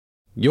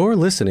You're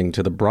listening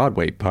to the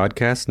Broadway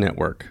Podcast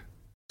Network.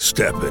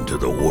 Step into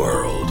the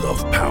world of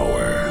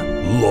power,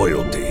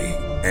 loyalty,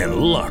 and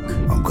luck.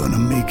 I'm gonna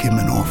make him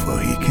an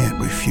offer he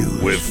can't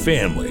refuse. With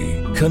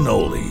family,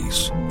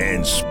 cannolis,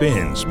 and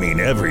spins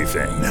mean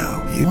everything.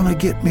 Now, you wanna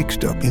get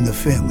mixed up in the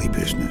family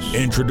business.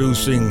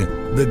 Introducing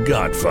The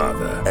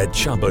Godfather at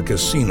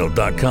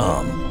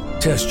ChumbaCasino.com.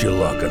 Test your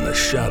luck in the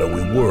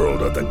shadowy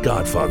world of The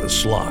Godfather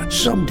slot.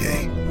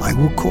 Someday, I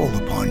will call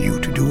upon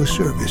you to do a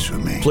service for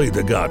me. Play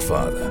The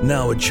Godfather,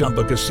 now at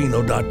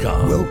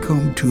ChumbaCasino.com.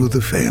 Welcome to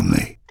the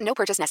family. No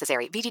purchase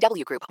necessary.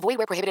 VGW Group. Void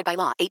where prohibited by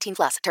law. 18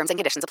 plus. Terms and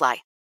conditions apply.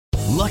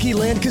 Lucky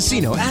Land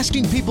Casino,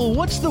 asking people,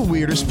 what's the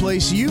weirdest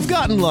place you've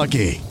gotten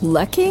lucky?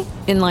 Lucky?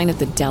 In line at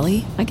the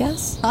deli, I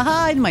guess?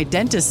 Aha, in my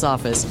dentist's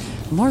office.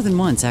 More than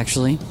once,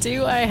 actually.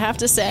 Do I have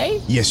to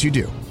say? Yes, you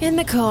do. In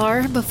the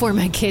car before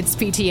my kids'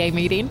 PTA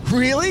meeting.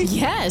 Really?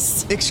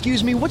 Yes.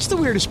 Excuse me, what's the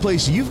weirdest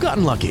place you've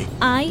gotten lucky?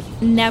 I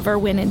never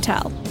win and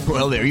tell.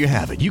 Well, there you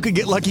have it. You can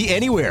get lucky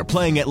anywhere,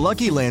 playing at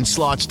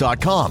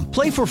LuckyLandSlots.com.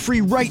 Play for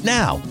free right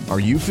now. Are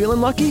you feeling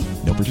lucky?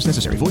 No purchase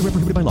necessary. Void where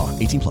prohibited by law.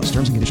 18 plus.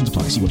 Terms and conditions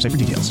apply. See website for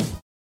details.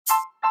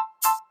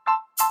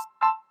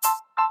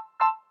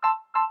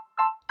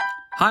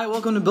 Hi,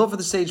 welcome to Built for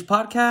the Stage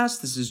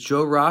podcast. This is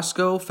Joe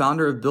Roscoe,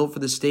 founder of Built for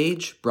the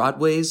Stage,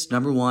 Broadway's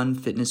 #1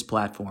 fitness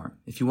platform.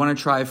 If you want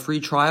to try a free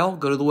trial,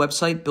 go to the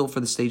website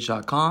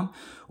builtforthestage.com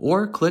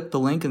or click the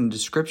link in the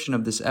description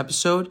of this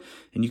episode,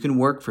 and you can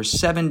work for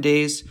 7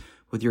 days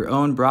with your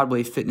own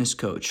Broadway fitness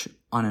coach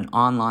on an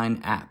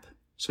online app.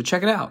 So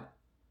check it out.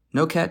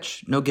 No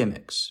catch, no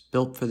gimmicks.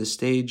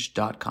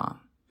 Builtforthestage.com.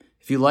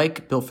 If you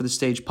like Built for the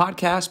Stage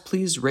podcast,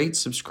 please rate,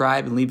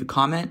 subscribe, and leave a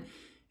comment.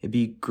 It'd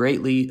be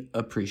greatly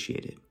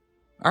appreciated.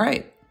 All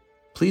right,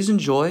 please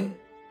enjoy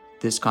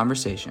this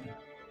conversation.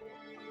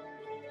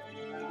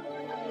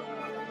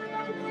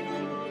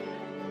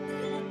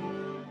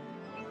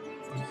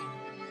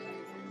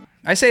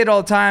 I say it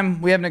all the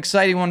time. We have an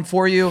exciting one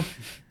for you,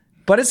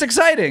 but it's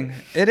exciting.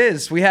 It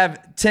is. We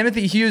have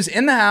Timothy Hughes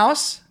in the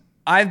house.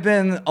 I've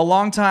been a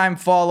longtime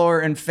follower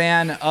and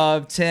fan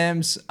of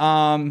Tim's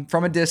from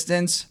a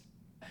distance.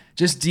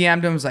 Just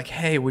DM'd him, was like,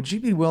 hey, would you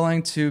be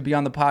willing to be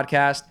on the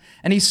podcast?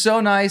 And he's so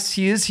nice.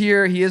 He is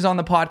here. He is on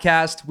the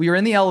podcast. We were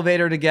in the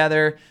elevator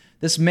together.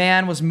 This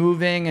man was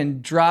moving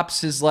and drops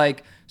his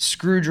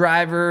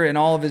screwdriver and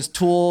all of his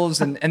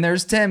tools. And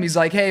there's Tim. He's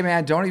like, hey,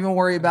 man, don't even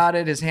worry about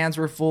it. His hands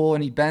were full,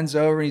 and he bends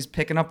over and he's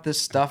picking up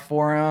this stuff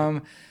for him.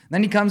 And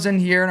then he comes in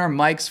here and our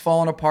mic's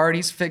falling apart.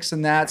 He's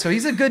fixing that. So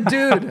he's a good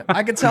dude.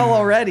 I could tell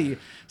already.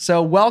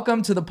 So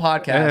welcome to the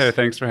podcast. Hey,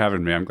 thanks for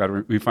having me. I'm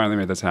glad we finally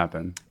made this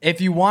happen.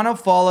 If you want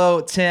to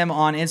follow Tim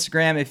on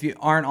Instagram, if you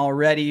aren't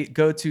already,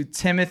 go to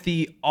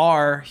Timothy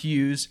R.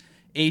 Hughes,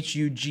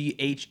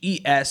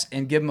 Hughes,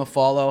 and give him a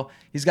follow.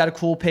 He's got a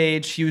cool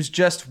page. He was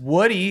just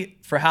Woody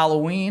for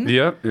Halloween.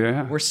 Yep,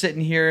 yeah. We're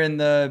sitting here in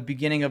the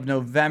beginning of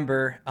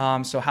November,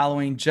 so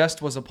Halloween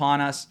just was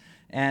upon us.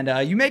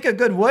 And you make a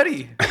good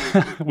Woody.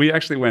 We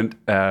actually went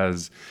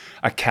as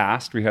a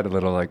cast. We had a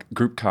little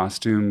group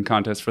costume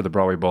contest for the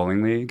Broadway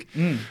Bowling League.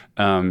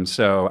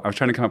 So I was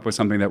trying to come up with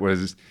something that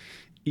was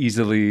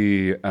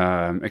easily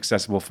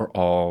accessible for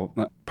all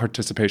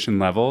participation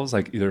levels,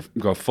 either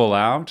go full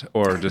out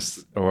or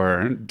just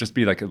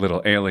be like a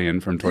little alien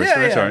from Toy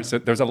Story. Yeah. So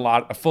there's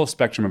a full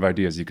spectrum of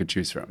ideas you could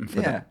choose from.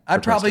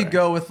 I'd probably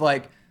go with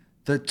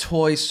the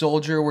toy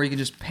soldier where you can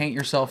just paint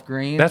yourself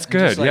green. That's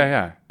good. Just,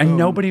 yeah. And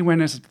nobody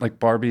went as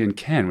Barbie and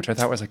Ken, which I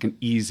thought was an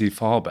easy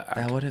fallback.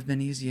 That would have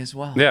been easy as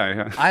well.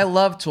 Yeah. I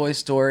love Toy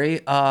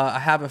Story. I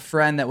have a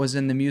friend that was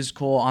in the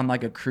musical on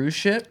a cruise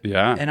ship.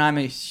 Yeah. And I'm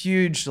a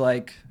huge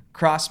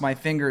cross my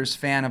fingers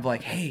fan of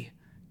hey,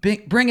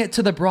 bring it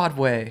to the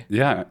Broadway.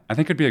 Yeah. I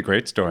think it'd be a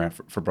great story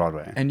for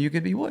Broadway. And you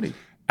could be Woody.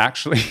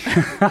 Actually,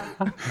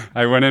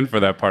 I went in for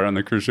that part on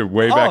the cruise ship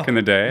way back in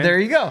the day. There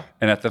you go.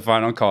 And at the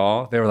final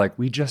call, they were like,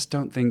 we just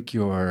don't think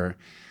you're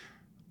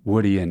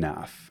Woody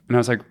enough. And I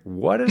was like,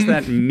 what does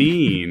that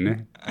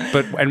mean?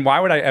 And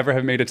why would I ever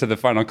have made it to the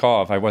final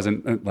call if I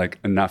wasn't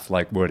enough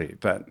like Woody?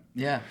 But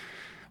yeah.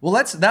 Well,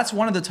 that's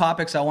one of the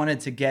topics I wanted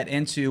to get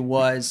into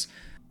was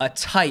a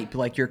type,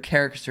 your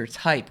character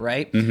type,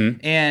 right?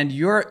 Mm-hmm. And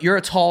you're a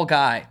tall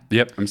guy.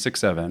 Yep, I'm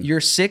 6'7". You're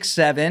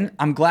 6'7".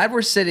 I'm glad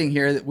we're sitting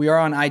here. We are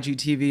on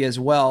IGTV as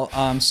well.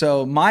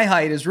 So my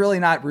height is really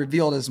not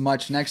revealed as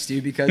much next to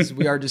you because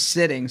we are just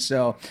sitting.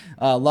 So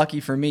lucky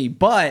for me.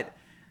 But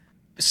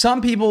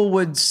some people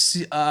would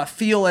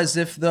feel as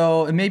if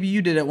though, and maybe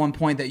you did at one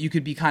point, that you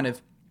could be kind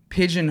of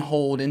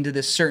pigeonholed into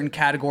this certain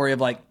category of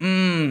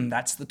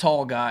that's the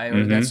tall guy,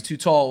 or that's too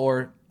tall,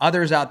 or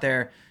others out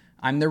there,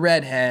 I'm the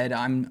redhead,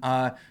 I'm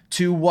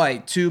too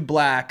white, too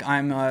black,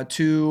 I'm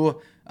too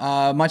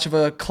much of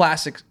a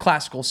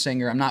classical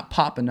singer, I'm not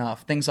pop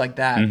enough, things like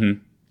that.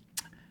 Mm-hmm.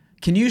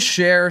 Can you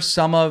share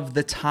some of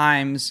the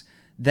times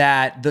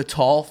that the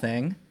tall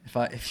thing,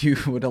 if you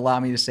would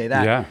allow me to say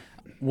that,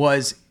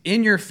 was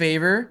in your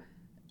favor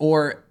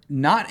or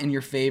not in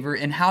your favor,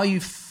 and how you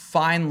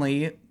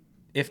finally,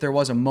 if there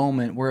was a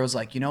moment where it was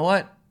you know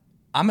what,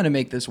 I'm going to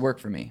make this work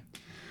for me?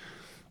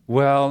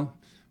 Well,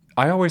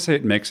 I always say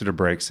it makes it or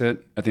breaks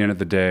it. At the end of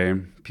the day,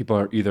 people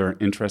are either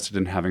interested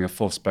in having a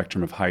full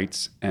spectrum of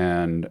heights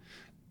and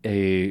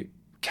a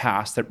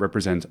cast that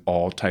represents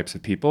all types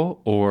of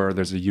people, or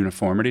there's a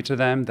uniformity to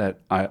them that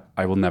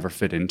I will never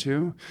fit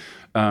into.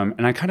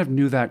 And I kind of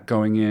knew that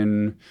going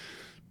in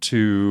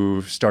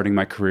to starting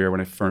my career when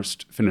I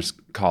first finished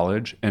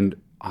college. And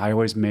I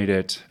always made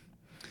it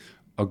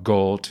a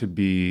goal to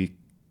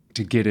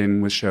get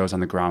in with shows on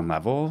the ground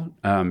level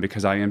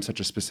because I am such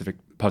a specific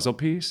puzzle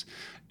piece.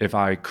 If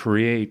I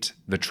create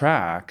the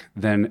track,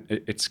 then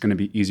it's going to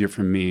be easier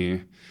for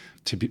me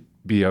to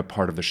be a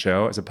part of the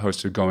show as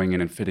opposed to going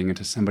in and fitting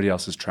into somebody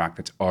else's track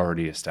that's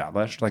already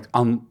established. Like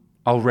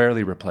I'll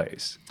rarely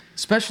replace.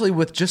 Especially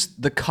with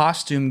just the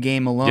costume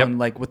game alone, Yep.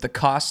 like with the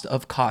cost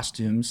of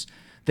costumes,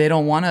 they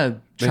don't want to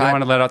They don't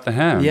want to let out the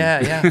hem.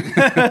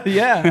 Yeah.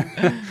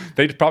 Yeah.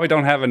 They probably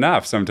don't have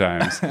enough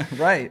sometimes.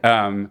 Right.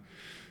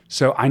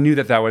 So I knew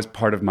that was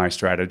part of my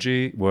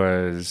strategy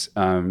was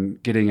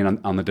getting in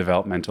on the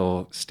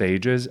developmental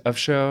stages of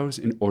shows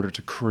in order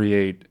to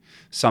create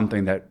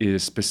something that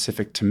is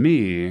specific to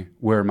me,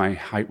 where my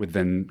height would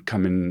then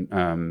come in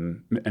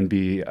and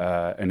be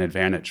an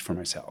advantage for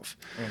myself,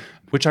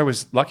 which I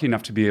was lucky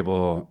enough to be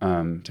able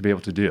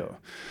to do.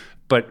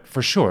 But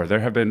for sure, there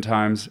have been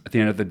times at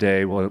the end of the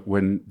day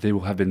when they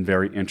will have been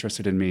very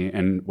interested in me,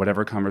 and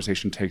whatever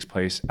conversation takes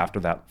place after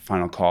that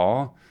final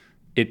call,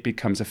 it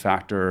becomes a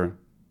factor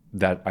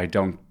that I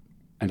don't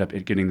end up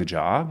getting the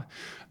job.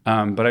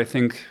 But I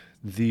think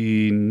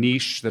the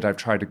niche that I've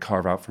tried to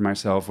carve out for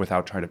myself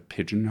without trying to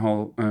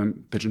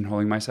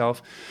pigeonholing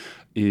myself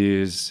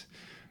is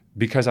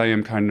because I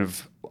am kind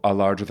of a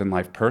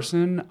larger-than-life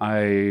person,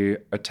 I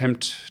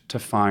attempt to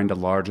find a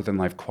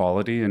larger-than-life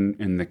quality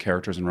in the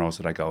characters and roles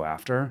that I go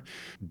after,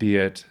 be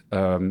it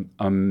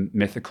a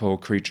mythical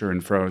creature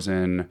in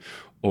Frozen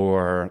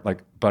or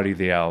like Buddy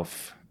the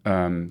Elf.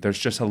 There's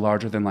just a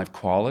larger-than-life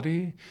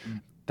quality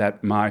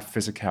that my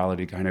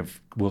physicality kind of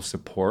will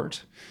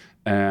support.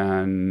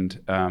 And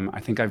I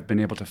think I've been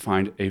able to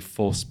find a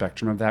full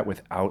spectrum of that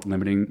without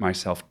limiting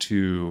myself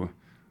to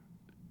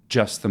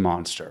just the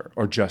monster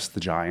or just the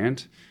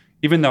giant.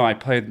 Even though I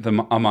played a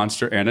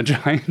monster and a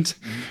giant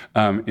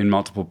in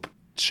multiple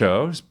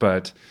shows,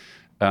 but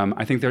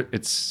I think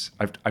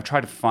I've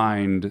tried to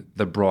find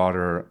the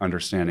broader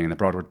understanding and the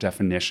broader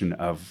definition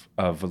of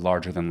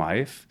larger than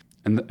life,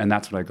 and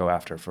that's what I go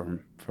after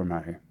for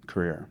my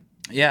career.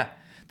 Yeah.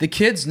 The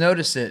kids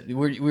notice it.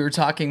 We were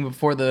talking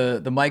before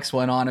the mics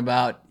went on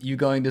about you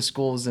going to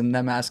schools and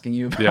them asking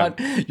you about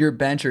your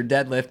bench or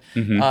deadlift.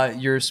 Mm-hmm.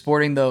 You're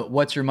sporting the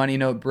 "What's Your Money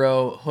Note,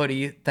 Bro"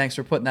 hoodie. Thanks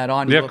for putting that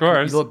on. Of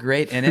course. You look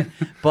great in it.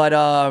 But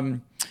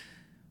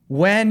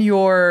when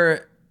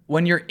you're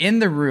in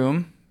the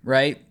room,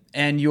 right,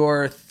 and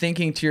you're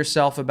thinking to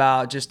yourself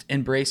about just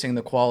embracing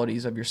the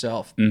qualities of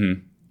yourself,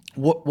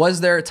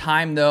 was there a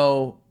time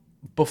though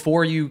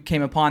before you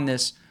came upon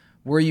this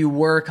where you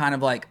were kind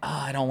of like,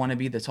 I don't want to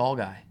be the tall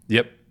guy?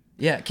 Yep.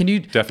 Yeah. Can you?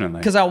 Definitely.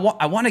 Because I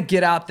want to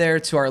get out there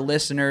to our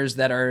listeners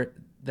that are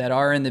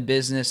in the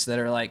business that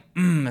are like,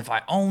 if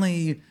I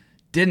only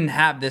didn't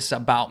have this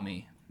about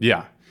me.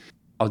 Yeah.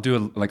 I'll do a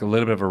little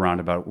bit of a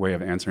roundabout way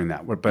of answering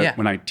that. But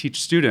when I teach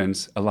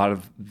students, a lot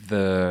of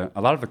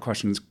the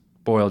questions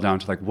boil down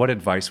to like, what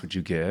advice would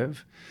you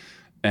give?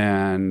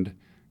 And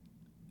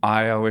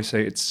I always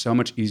say it's so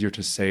much easier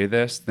to say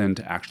this than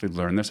to actually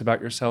learn this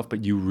about yourself,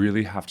 but you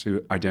really have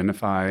to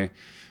identify,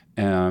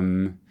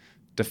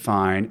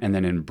 define, and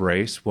then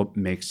embrace what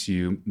makes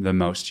you the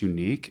most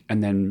unique,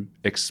 and then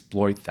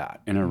exploit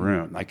that in a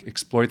room, like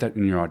exploit that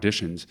in your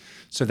auditions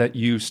so that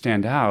you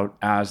stand out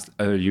as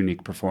a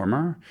unique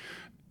performer.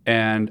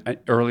 And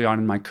early on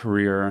in my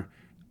career,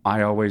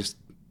 I always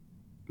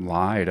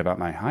lied about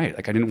my height.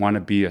 Like I didn't want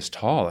to be as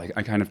tall.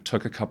 I kind of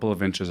took a couple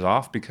of inches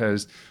off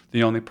because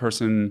the only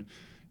person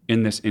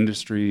in this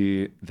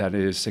industry that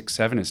is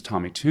 6'7" is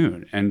Tommy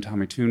Tune, and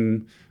Tommy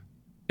Tune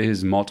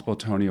is multiple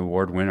Tony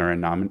Award winner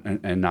and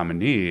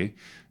nominee,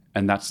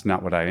 and that's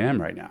not what I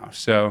am right now.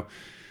 So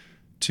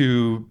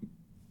to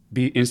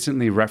be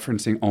instantly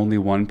referencing only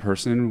one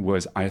person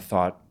was, I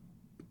thought,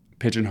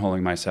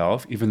 pigeonholing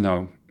myself, even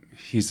though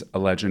he's a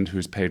legend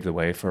who's paved the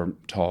way for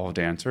tall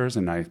dancers,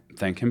 and I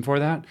thank him for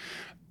that.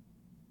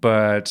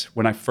 But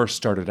when I first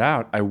started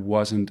out, I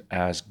wasn't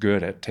as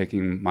good at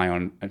taking my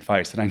own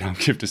advice that I now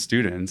give to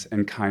students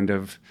and kind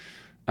of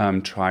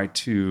try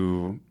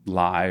to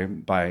lie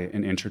by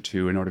an inch or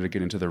two in order to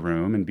get into the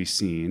room and be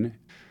seen.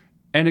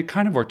 And it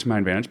kind of worked to my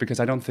advantage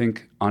because I don't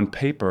think on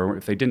paper,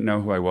 if they didn't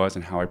know who I was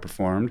and how I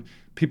performed,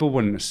 people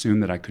wouldn't assume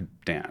that I could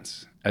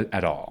dance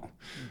at all.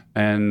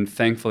 And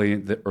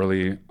thankfully,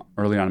 early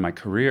on in my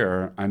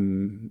career,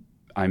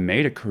 I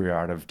made a career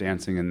out of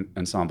dancing in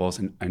ensembles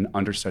and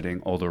understudying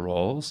older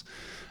roles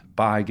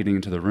by getting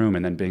into the room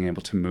and then being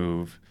able to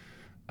move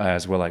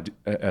as well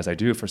as I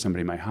do for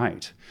somebody my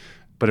height.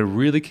 But it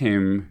really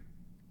came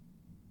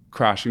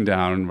crashing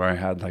down where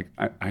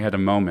I had a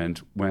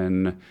moment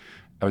when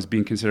I was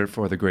being considered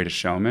for The Greatest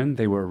Showman.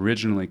 They were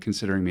originally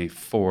considering me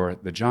for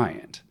The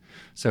Giant.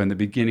 So in the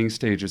beginning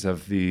stages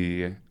of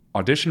the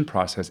audition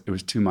process, it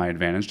was to my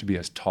advantage to be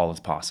as tall as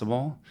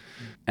possible.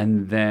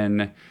 And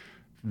then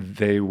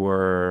they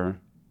were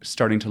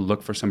starting to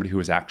look for somebody who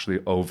was actually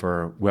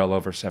well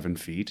over 7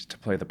 feet to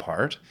play the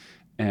part.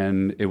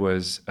 And it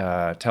was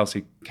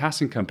Telsey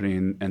Casting Company,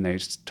 and they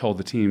told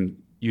the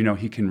team,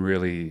 he can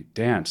really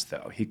dance,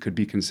 though. He could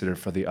be considered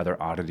for the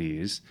other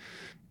oddities.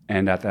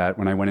 And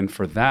when I went in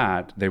for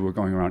that, they were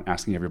going around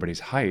asking everybody's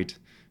height.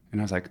 And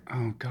I was like,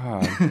 oh,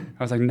 God. I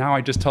was like, now I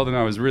just told them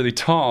I was really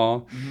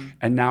tall.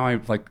 And now I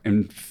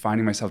am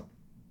finding myself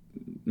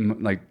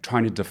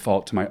trying to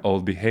default to my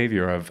old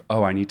behavior of,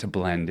 I need to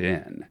blend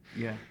in.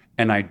 Yeah.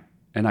 And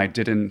I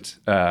didn't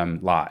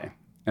lie.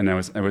 And I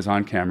was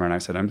on camera, and I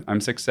said, I'm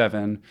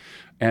 6'7".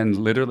 And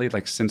literally,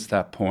 since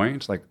that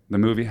point, the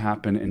movie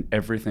happened and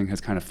everything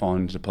has kind of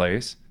fallen into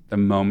place. The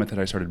moment that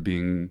I started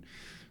being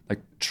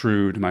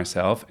true to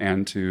myself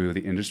and to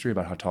the industry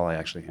about how tall I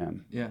actually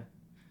am. Yeah.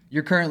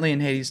 You're currently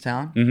in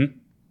Hadestown. Mm-hmm.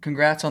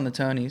 Congrats on the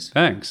Tonys.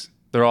 Thanks.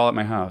 They're all at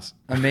my house.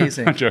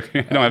 Amazing. I'm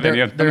joking. I don't have any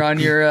of them. They're on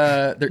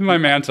your my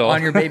mantle.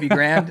 On your baby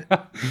grand.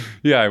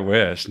 Yeah, I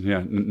wish.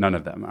 Yeah, none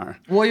of them are.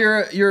 Well,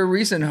 you're a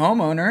recent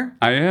homeowner.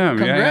 I am.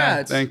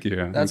 Congrats. Yeah. Thank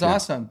you. That's Thank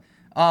awesome.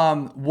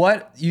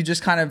 What you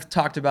just kind of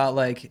talked about,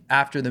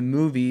 after the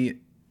movie,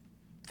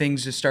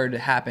 things just started to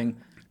happen.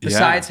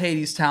 Besides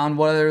Hadestown,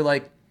 what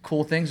other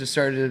cool things just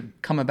started to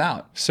come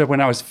about? So when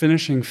I was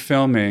finishing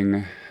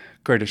filming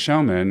Greatest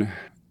Showman,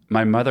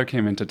 my mother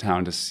came into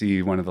town to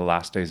see one of the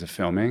last days of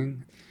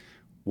filming.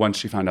 Once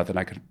she found out that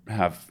I could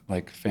have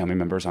family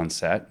members on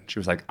set, she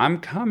was like, I'm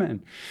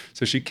coming.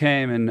 So she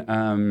came,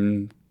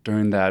 and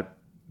during that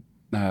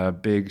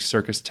big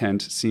circus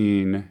tent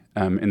scene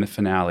in the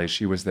finale,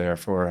 she was there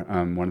for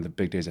one of the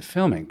big days of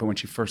filming. But when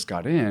she first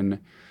got in,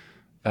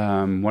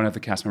 one of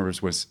the cast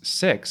members was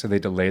sick, so they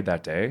delayed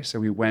that day. So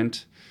we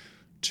went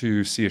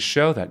to see a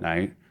show that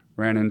night,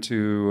 ran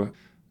into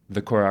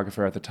the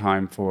choreographer at the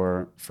time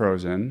for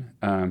Frozen,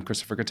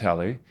 Christopher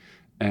Catelli,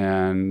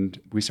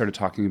 and we started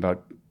talking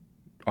about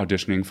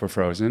auditioning for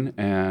Frozen.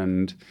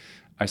 And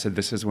I said,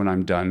 this is when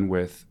I'm done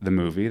with the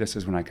movie. This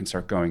is when I can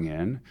start going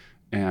in.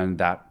 And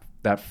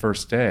that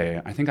first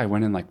day, I think I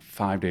went in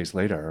 5 days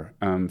later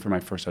for my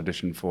first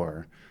audition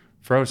for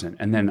Frozen.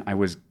 And then I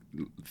was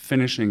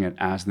finishing it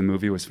as the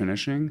movie was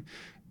finishing.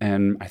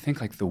 And I think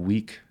the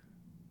week,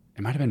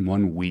 it might have been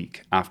 1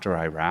 week after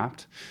I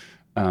wrapped,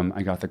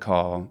 I got the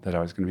call that I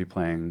was going to be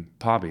playing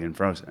Pobby in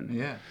Frozen.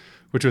 Yeah.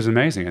 Which was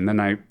amazing. And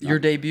then Your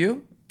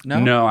debut? No?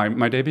 No,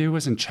 my debut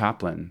was in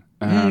Chaplin.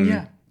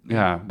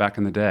 Yeah, back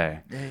in the day.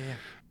 Yeah.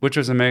 Which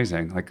was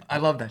amazing. I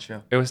love that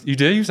show. It was. You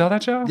did? You saw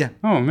that show? Yeah.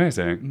 Oh,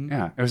 amazing.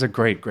 Yeah, it was a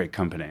great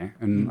company,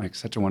 and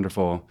such a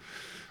wonderful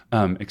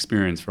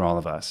experience for all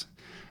of us.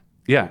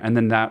 Yeah, and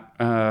then that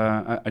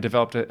I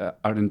developed it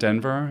out in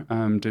Denver,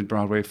 did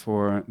Broadway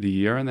for the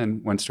year, and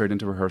then went straight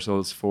into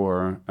rehearsals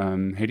for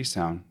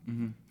Hadestown.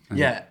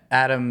 Yeah,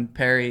 Adam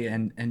Perry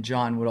and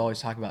John would always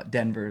talk about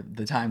Denver,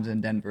 the times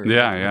in Denver.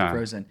 Yeah.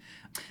 Frozen.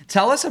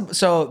 Tell us,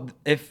 so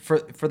if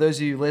for those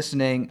of you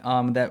listening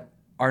that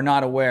are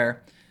not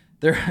aware,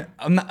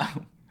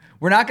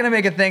 we're not going to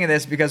make a thing of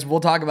this because we'll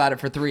talk about it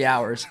for 3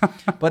 hours.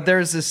 But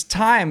there's this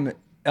time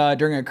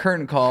during a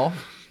curtain call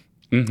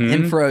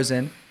in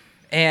Frozen,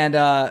 and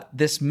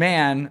this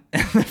man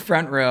in the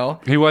front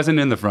row. He wasn't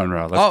in the front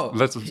row.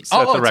 Let's set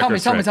the record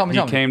straight. Tell me.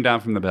 He came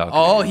down from the balcony.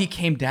 Oh, he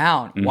came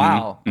down.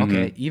 Wow.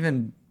 Okay,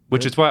 even.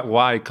 Which is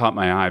why it caught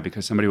my eye,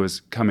 because somebody was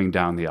coming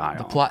down the aisle.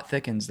 The plot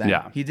thickens. That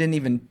Yeah. he didn't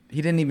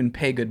even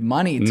pay good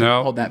money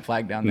to hold that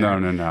flag down there.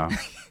 No.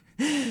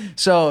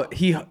 So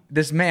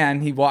this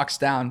man walks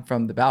down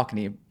from the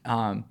balcony,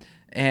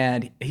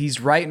 and he's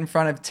right in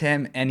front of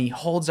Tim, and he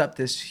holds up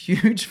this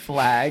huge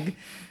flag,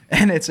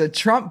 and it's a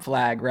Trump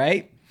flag,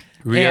 right?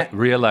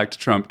 Re-elect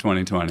Trump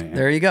 2020.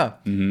 There you go.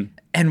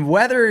 And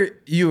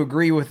whether you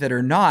agree with it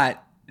or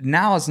not,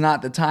 now is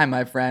not the time,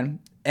 my friend.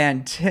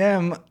 And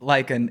Tim,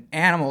 like an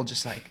animal,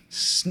 just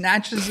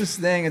snatches this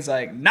thing. It's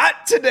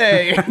not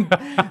today.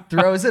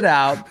 Throws it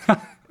out.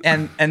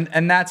 And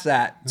that's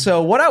that.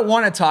 So what I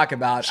want to talk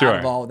about out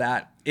of all of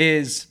that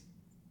is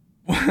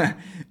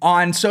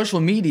on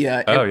social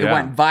media, it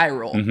went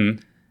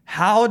viral.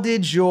 How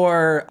did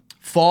your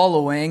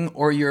following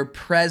or your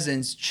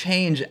presence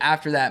change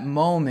after that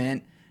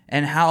moment?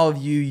 And how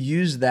have you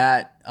used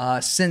that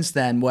since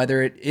then,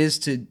 whether it is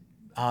to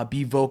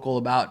be vocal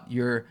about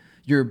your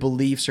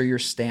beliefs or your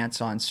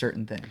stance on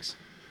certain things?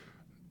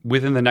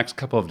 Within the next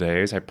couple of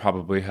days, I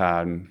probably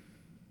had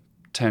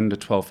 10 to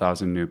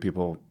 12,000 new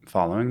people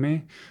following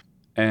me.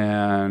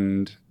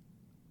 And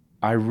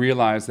I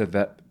realized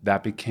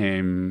that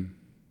became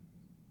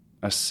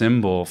a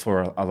symbol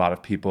for a lot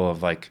of people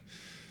of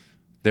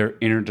their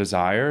inner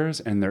desires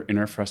and their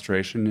inner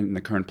frustration in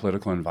the current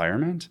political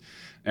environment.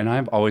 And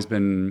I've always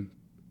been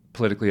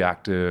politically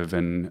active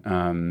and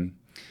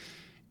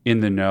in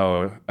the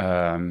know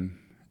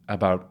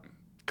about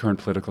current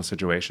political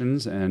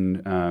situations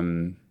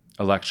and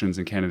elections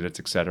and candidates,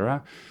 et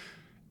cetera.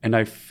 And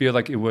I feel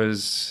like it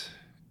was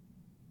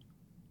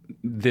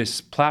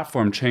this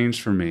platform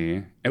changed for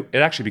me. It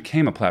actually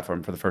became a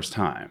platform for the first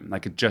time.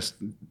 Like it just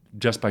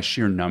by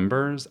sheer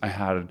numbers, I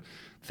had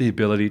the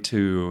ability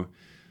to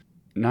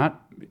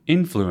not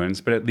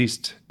influence, but at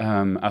least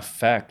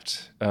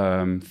affect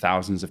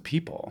thousands of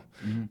people.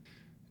 Mm-hmm.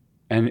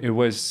 And it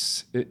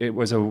was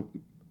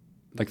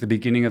like the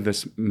beginning of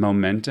this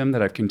momentum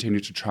that I've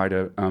continued to try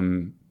to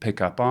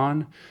pick up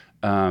on,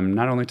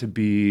 not only to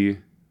be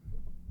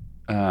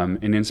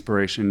an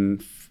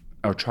inspiration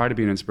or try to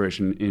be an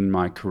inspiration in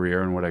my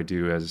career and what I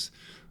do as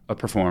a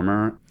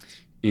performer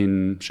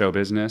in show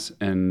business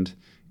and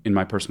in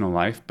my personal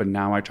life, but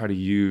now I try to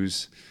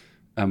use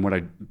what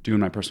I do in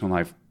my personal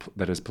life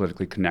that is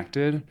politically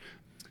connected.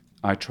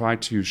 I try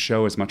to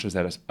show as much as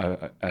that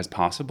as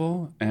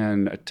possible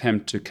and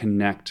attempt to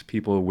connect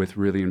people with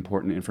really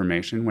important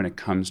information when it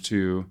comes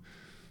to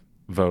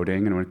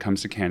voting and when it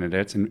comes to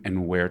candidates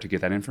and where to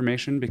get that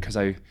information, because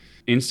I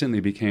instantly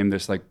became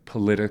this like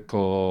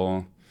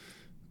political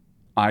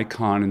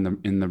icon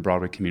in the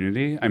Broadway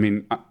community. I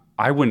mean,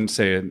 I wouldn't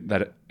say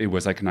that it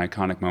was like an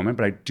iconic moment,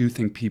 but I do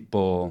think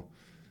people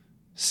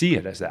see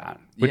it as that,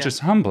 which is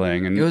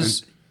humbling. And it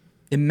was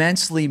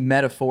immensely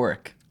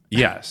metaphoric.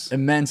 Yes.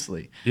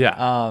 Immensely.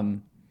 Yeah.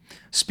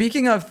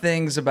 Speaking of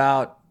things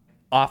about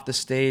off the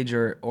stage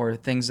or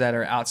things that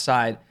are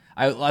outside,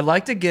 I'd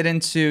like to get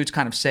into,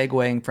 kind of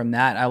segueing from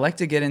that, I like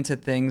to get into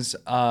things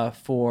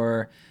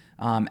for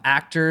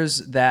actors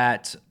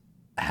that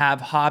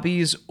have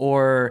hobbies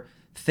or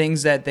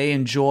things that they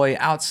enjoy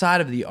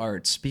outside of the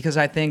arts, because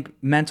I think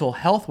mental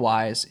health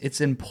wise, it's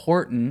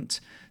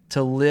important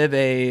to live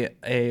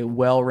a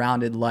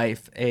well-rounded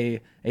life, a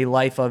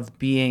life of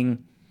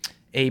being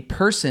a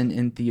person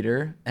in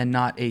theater and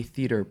not a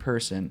theater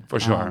person. For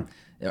sure.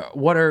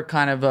 What are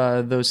kind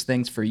of those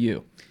things for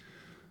you?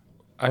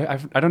 I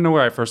don't know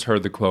where I first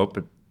heard the quote,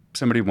 but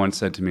somebody once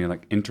said to me,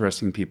 like,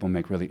 interesting people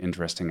make really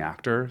interesting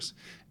actors.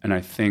 And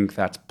I think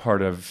that's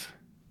part of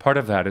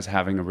that is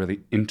having a really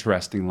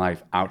interesting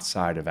life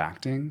outside of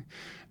acting.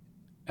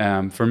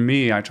 For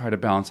me, I try to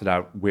balance it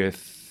out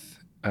with,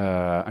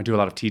 I do a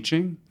lot of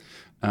teaching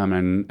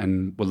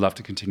and would love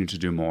to continue to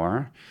do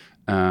more.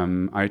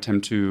 I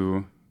attempt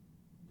to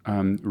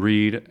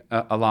read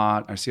a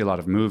lot. I see a lot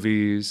of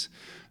movies.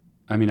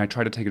 I mean, I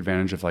try to take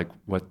advantage of like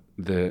what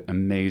the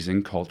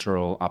amazing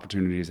cultural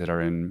opportunities that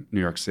are in New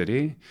York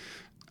City.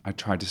 I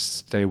try to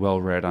stay well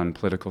read on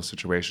political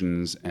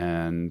situations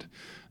and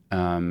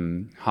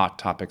hot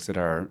topics that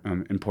are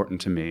important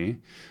to me.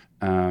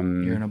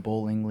 You're in a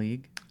bowling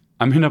league?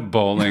 I'm in a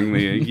bowling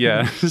league,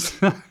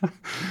 yes.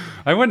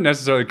 I wouldn't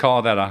necessarily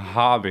call that a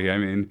hobby. I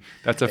mean,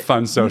 that's a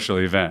fun social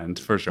event,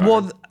 for sure.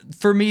 Well,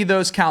 for me,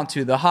 those count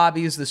too. The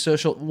hobbies, the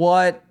social,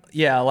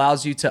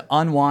 allows you to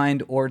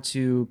unwind or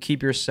to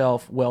keep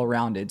yourself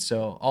well-rounded.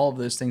 So all of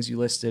those things you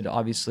listed,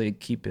 obviously,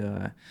 keep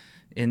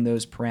in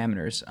those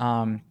parameters.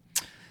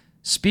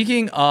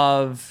 Speaking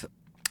of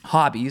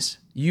hobbies,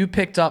 you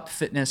picked up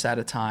fitness at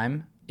a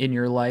time in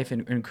your life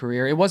and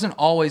career. It wasn't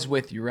always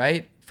with you,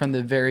 right? From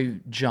the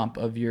very jump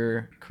of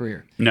your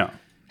career. No.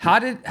 How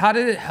did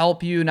it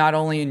help you not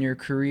only in your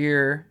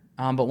career,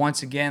 but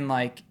once again,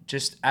 like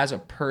just as a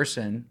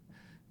person,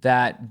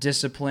 that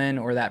discipline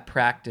or that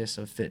practice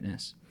of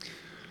fitness?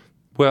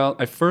 Well,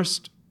 I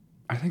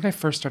think I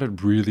first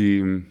started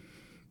really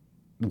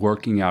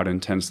working out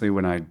intensely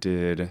when I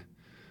did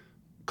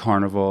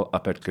Carnival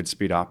up at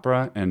Goodspeed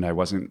Opera, and I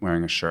wasn't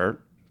wearing a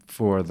shirt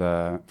for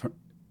the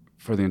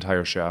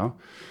entire show.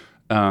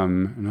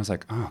 And I was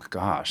like, oh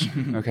gosh,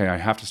 okay, I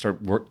have to start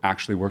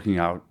actually working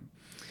out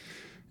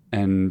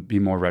and be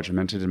more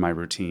regimented in my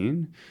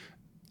routine.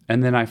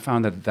 And then I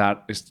found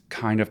that is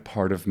kind of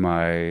part of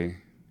my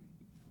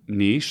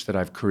niche that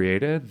I've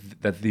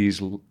created, that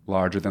these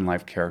larger than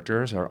life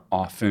characters are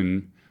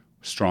often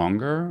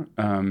stronger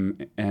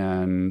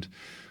and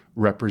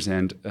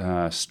represent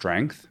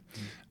strength.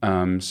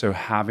 So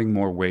having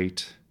more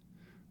weight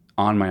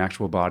on my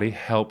actual body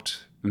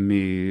helped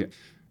me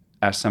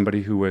as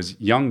somebody who was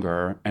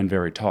younger and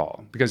very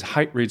tall, because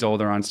height reads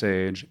older on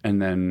stage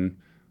and then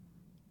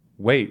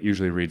weight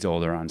usually reads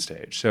older on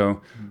stage.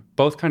 So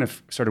both kind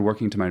of started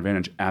working to my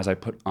advantage as I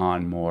put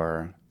on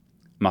more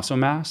muscle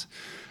mass.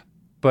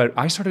 But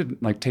I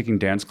started like taking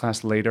dance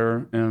class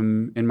later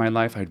in my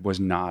life. I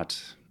was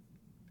not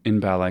in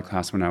ballet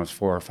class when I was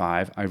 4 or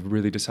 5. I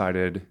really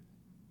decided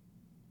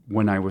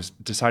when I was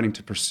deciding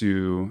to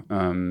pursue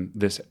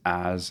this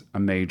as a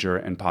major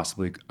and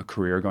possibly a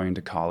career going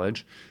into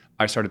college,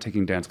 I started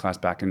taking dance class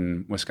back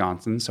in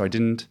Wisconsin. So I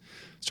didn't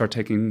start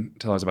taking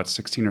till I was about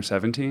 16 or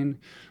 17.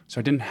 So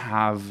I didn't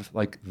have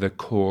like the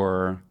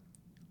core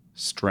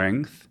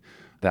strength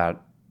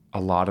that a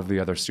lot of the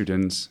other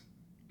students,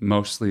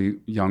 mostly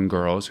young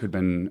girls who'd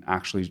been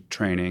actually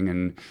training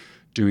and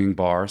doing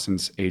bar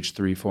since age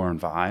 3, 4, and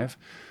 5.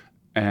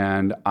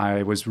 And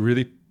I was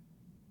really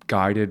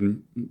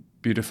guided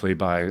beautifully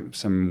by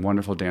some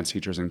wonderful dance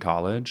teachers in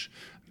college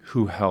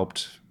who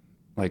helped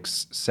like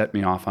set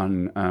me off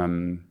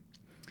on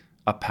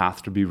a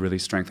path to be really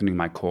strengthening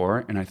my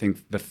core. And I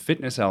think the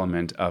fitness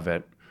element of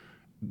it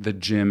the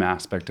gym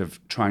aspect of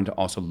trying to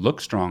also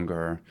look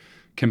stronger,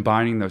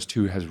 combining those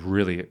two has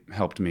really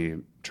helped me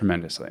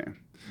tremendously.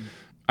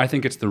 I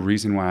think it's the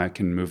reason why I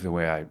can move the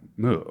way I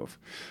move.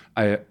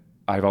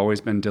 I've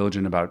always been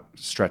diligent about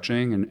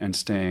stretching and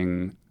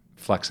staying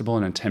flexible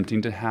and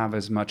attempting to have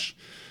as much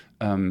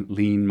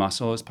lean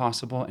muscle as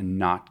possible and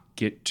not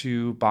get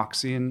too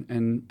boxy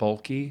and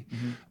bulky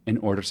in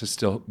order to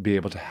still be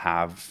able to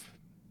have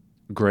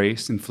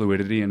grace and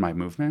fluidity in my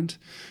movement.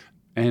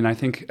 And I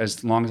think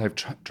as long as I've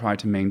tried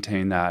to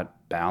maintain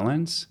that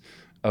balance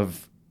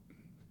of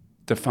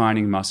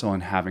defining muscle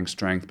and having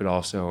strength, but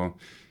also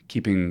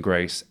keeping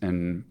grace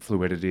and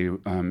fluidity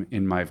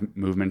in my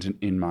movement and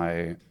in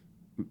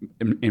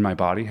my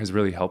body has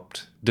really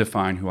helped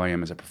define who I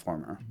am as a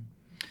performer.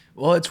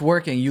 Well, it's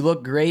working. You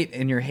look great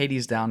in your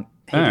Hadestown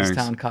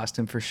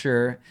costume for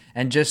sure,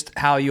 and just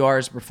how you are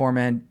as a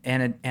performer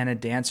and a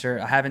dancer.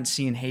 I haven't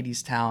seen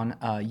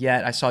Hadestown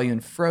yet. I saw you in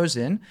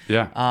Frozen.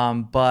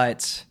 Yeah.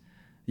 But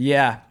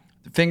yeah,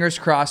 fingers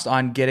crossed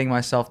on getting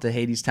myself to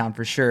Hadestown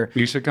for sure.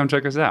 You should come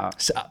check us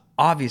out. So,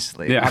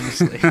 obviously.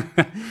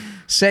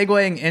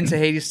 Segueing into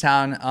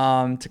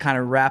Hadestown to kind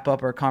of wrap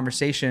up our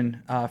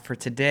conversation for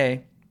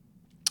today.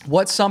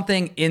 What's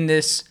something in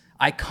this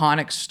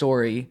iconic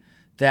story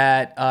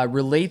that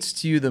relates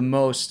to you the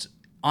most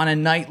on a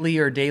nightly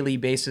or daily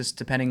basis,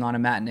 depending on a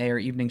matinee or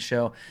evening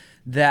show,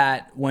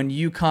 that when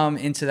you come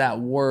into that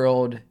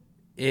world,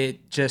 it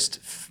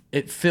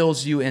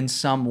fills you in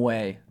some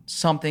way,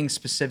 something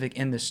specific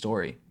in the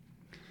story?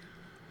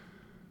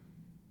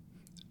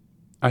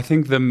 I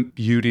think the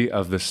beauty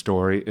of the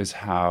story is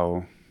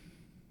how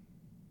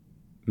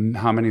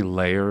many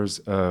layers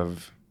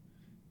of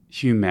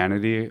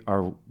humanity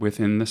are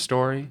within the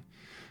story.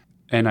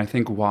 And I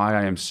think why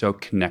I am so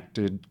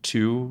connected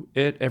to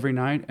it every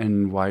night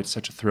and why it's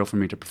such a thrill for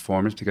me to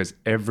perform is because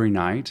every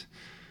night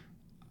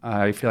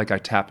I feel like I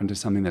tap into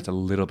something that's a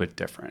little bit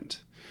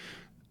different.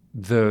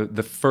 The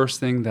first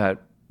thing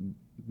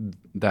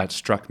that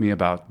struck me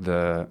about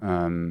the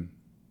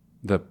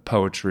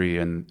poetry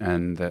and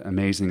the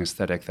amazing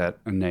aesthetic that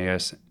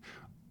Aeneas,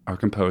 our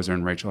composer,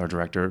 and Rachel, our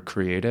director,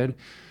 created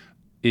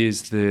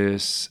is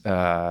this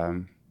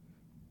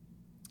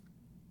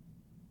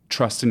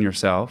trust in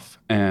yourself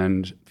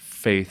and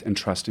faith and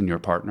trust in your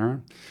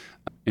partner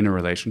in a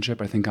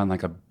relationship. I think on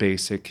like a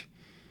basic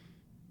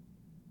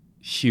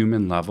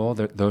human level,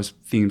 those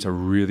themes are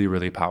really,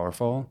 really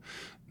powerful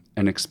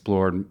and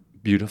explored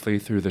beautifully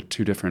through the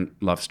two different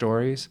love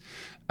stories.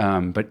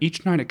 But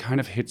each night it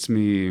kind of hits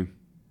me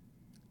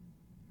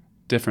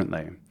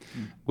differently,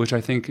 which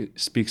I think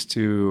speaks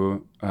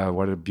to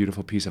what a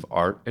beautiful piece of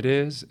art it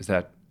is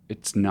that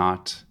it's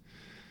not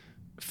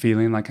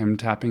feeling like I'm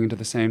tapping into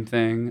the same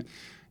thing.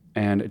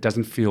 And it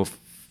doesn't feel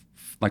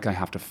like I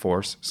have to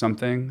force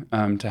something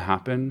to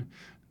happen.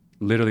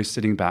 Literally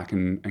sitting back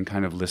and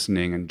kind of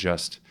listening and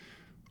just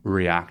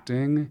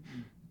reacting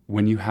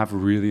when you have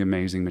really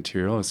amazing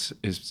material is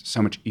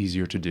so much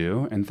easier to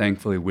do. And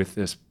thankfully with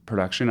this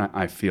production,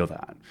 I feel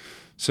that.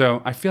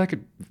 So I feel like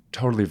it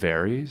totally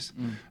varies.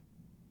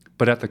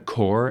 But at the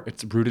core,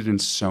 it's rooted in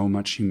so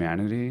much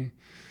humanity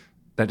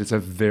that it's a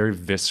very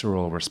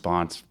visceral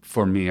response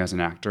for me as an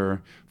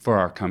actor, for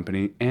our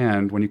company,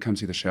 and when you come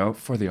see the show,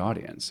 for the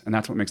audience. And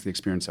that's what makes the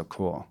experience so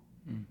cool.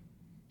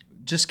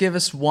 Just give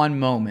us one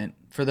moment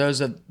for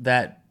those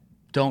that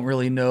don't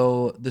really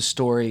know the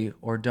story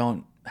or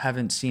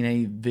haven't seen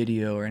any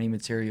video or any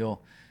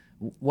material.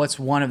 What's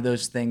one of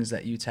those things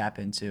that you tap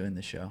into in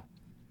the show?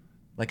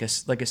 Like a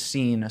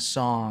scene, a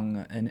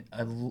song, and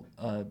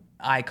a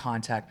eye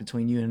contact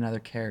between you and another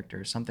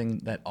character, something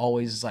that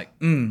always is like,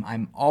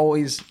 I'm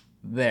always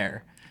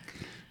there.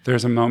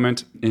 There's a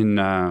moment in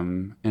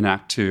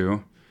Act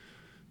 2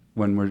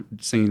 when we're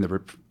singing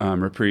the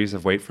reprise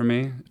of Wait For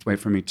Me, it's Wait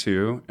For Me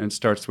 2, and it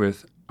starts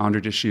with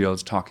Andre de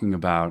Shields talking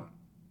about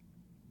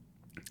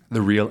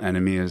the real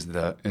enemy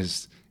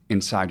is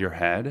inside your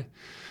head,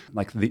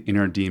 like the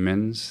inner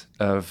demons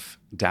of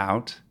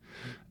doubt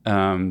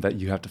that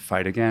you have to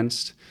fight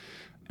against.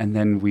 And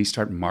then we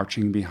start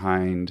marching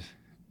behind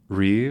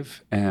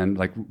Reeve, and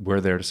like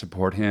we're there to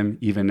support him,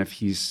 even if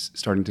he's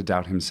starting to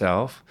doubt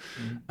himself.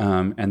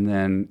 And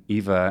then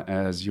Eva,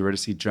 as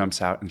Eurydice,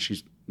 jumps out and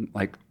she's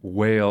like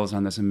wails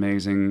on this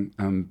amazing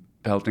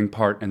belting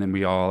part, and then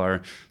we all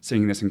are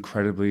singing this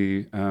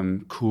incredibly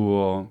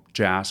cool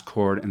jazz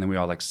chord, and then we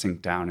all like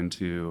sink down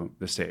into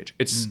the stage.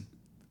 It's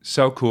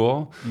so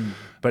cool,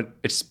 but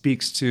it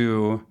speaks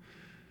to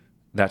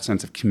that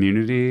sense of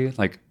community.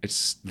 Like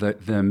it's the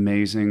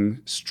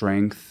amazing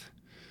strength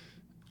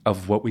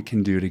of what we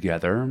can do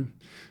together,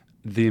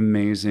 the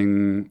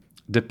amazing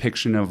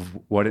depiction of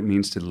what it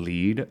means to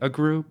lead a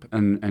group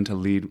and to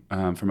lead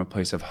from a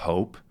place of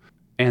hope.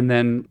 And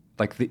then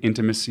like the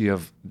intimacy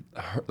of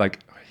her, like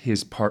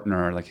his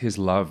partner, like his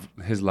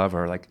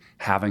lover, like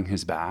having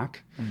his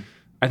back.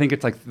 I think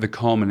it's like the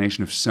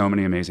culmination of so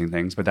many amazing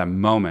things, but that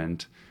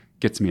moment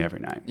gets me every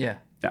night. Yeah.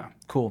 Yeah.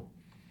 Cool.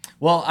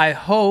 Well, I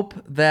hope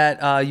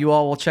that you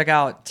all will check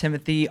out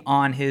Timothy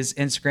on his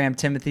Instagram,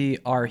 Timothy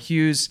R.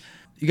 Hughes.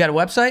 You got a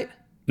website?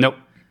 Nope.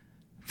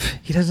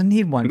 He doesn't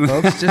need one,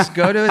 folks. Just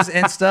go to his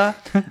Insta,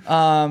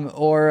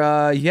 or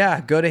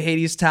go to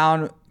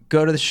Hadestown,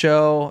 go to the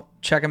show,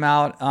 check him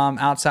out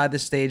outside the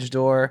stage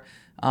door.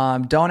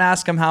 Don't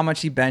ask him how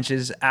much he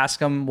benches.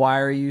 Ask him, why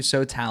are you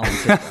so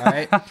talented? All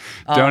right.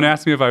 Don't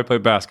ask me if I play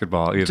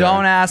basketball either.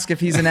 Don't ask if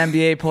he's an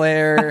NBA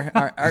player.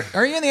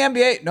 Are you in the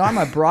NBA? No, I'm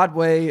a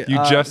Broadway. You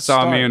just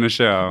saw star. me in a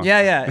show.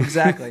 Yeah,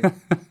 exactly. All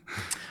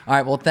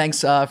right. Well, thanks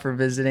for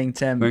visiting,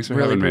 Tim. Thanks for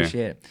really having me.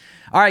 appreciate it.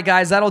 All right,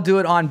 guys, that'll do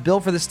it on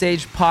Built for the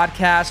Stage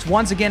podcast.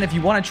 Once again, if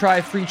you want to try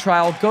a free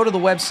trial, go to the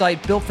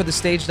website,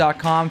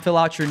 builtforthestage.com, fill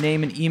out your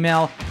name and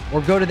email,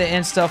 or go to the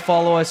Insta,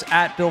 follow us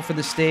at Built for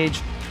the Stage,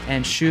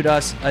 and shoot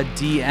us a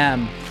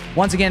DM.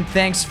 Once again,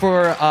 thanks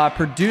for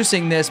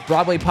producing this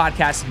Broadway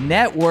Podcast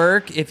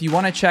Network. If you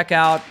want to check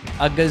out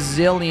a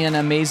gazillion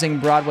amazing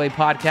Broadway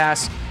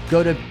podcasts,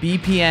 go to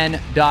bpn.fm.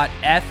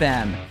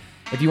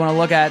 If you want to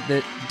look at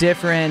the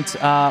different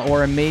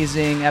or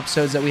amazing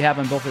episodes that we have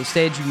on Built for the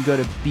Stage, you can go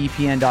to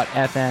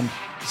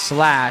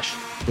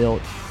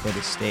bpn.fm/Built for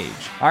the Stage.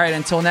 All right,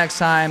 until next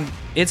time,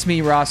 it's me,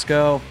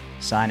 Roscoe,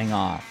 signing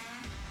off.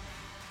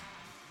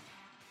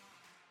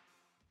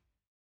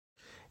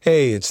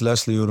 Hey, it's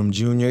Leslie Odom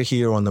Jr.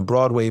 here on the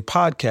Broadway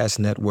Podcast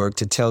Network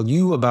to tell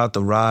you about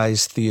the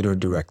Rise Theater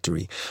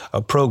Directory,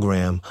 a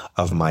program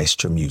of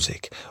Maestro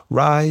Music.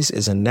 Rise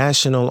is a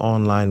national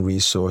online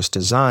resource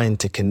designed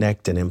to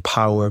connect and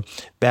empower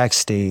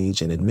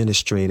backstage and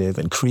administrative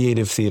and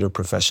creative theater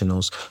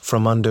professionals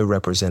from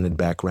underrepresented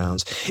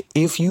backgrounds.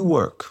 If you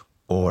work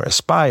or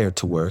aspire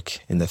to work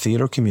in the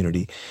theater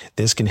community,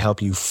 this can help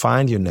you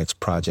find your next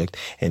project.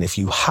 And if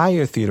you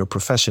hire theater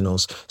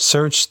professionals,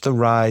 search the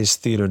Rise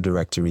Theater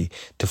Directory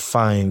to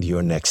find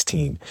your next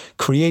team.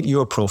 Create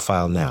your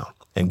profile now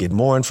and get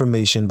more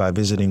information by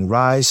visiting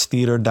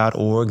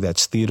risetheater.org.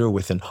 That's theater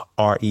with an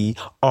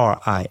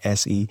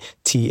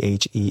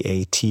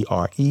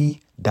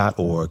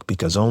RERISETHEATRE.org,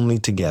 because only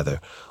together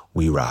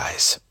we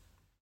rise.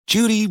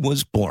 Judy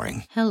was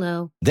boring.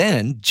 Hello.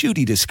 Then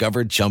Judy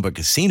discovered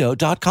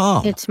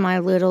ChumbaCasino.com. It's my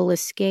little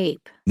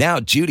escape. Now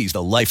Judy's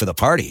the life of the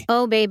party.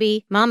 Oh,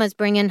 baby, mama's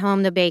bringing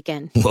home the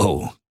bacon.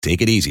 Whoa,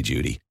 take it easy,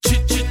 Judy.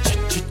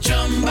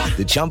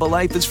 The Chumba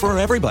life is for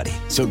everybody.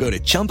 So go to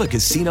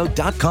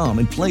ChumbaCasino.com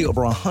and play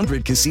over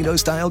 100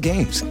 casino-style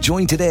games.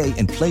 Join today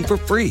and play for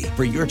free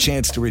for your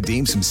chance to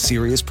redeem some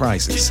serious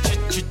prizes.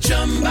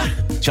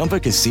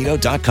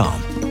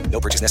 ChumbaCasino.com. No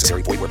purchase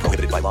necessary. Void where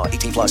prohibited by law.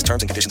 18+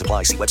 terms and conditions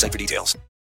apply. See website for details.